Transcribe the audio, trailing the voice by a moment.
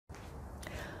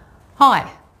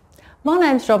Hi, my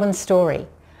name's Robin Storey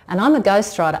and I'm a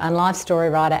ghostwriter and life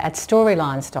story writer at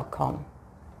storylines.com.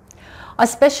 I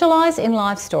specialise in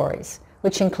life stories,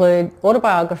 which include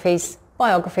autobiographies,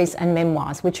 biographies and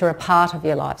memoirs, which are a part of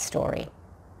your life story.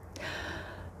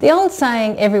 The old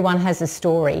saying, everyone has a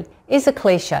story, is a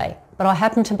cliché, but I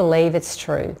happen to believe it's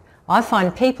true. I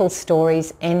find people's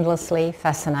stories endlessly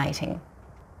fascinating.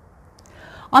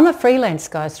 I'm a freelance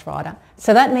ghostwriter,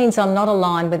 so that means I'm not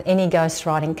aligned with any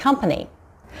ghostwriting company.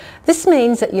 This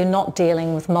means that you're not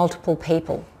dealing with multiple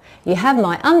people. You have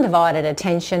my undivided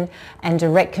attention and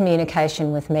direct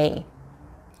communication with me.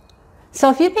 So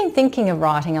if you've been thinking of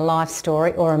writing a life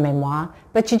story or a memoir,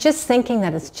 but you're just thinking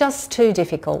that it's just too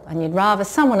difficult and you'd rather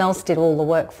someone else did all the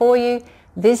work for you,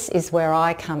 this is where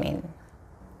I come in.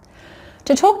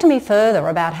 To talk to me further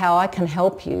about how I can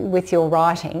help you with your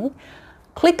writing,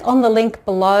 click on the link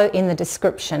below in the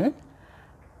description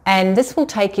and this will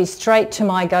take you straight to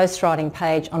my ghostwriting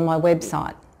page on my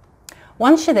website.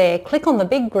 Once you're there, click on the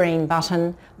big green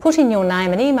button, put in your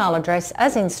name and email address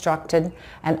as instructed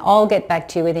and I'll get back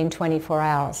to you within 24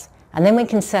 hours. And then we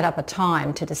can set up a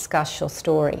time to discuss your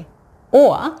story.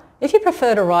 Or, if you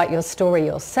prefer to write your story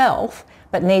yourself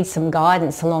but need some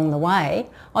guidance along the way,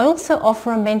 I also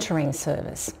offer a mentoring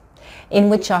service in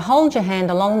which I hold your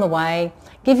hand along the way,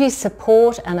 give you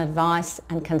support and advice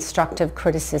and constructive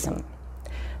criticism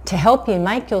to help you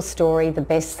make your story the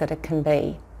best that it can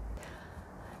be.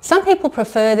 Some people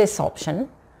prefer this option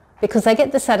because they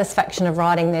get the satisfaction of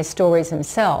writing their stories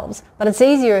themselves, but it's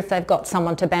easier if they've got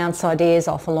someone to bounce ideas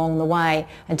off along the way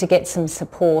and to get some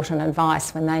support and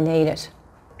advice when they need it.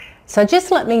 So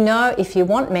just let me know if you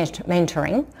want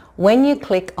mentoring when you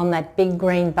click on that big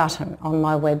green button on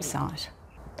my website.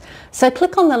 So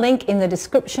click on the link in the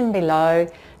description below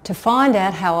to find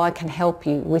out how I can help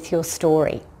you with your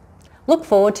story. Look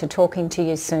forward to talking to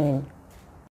you soon.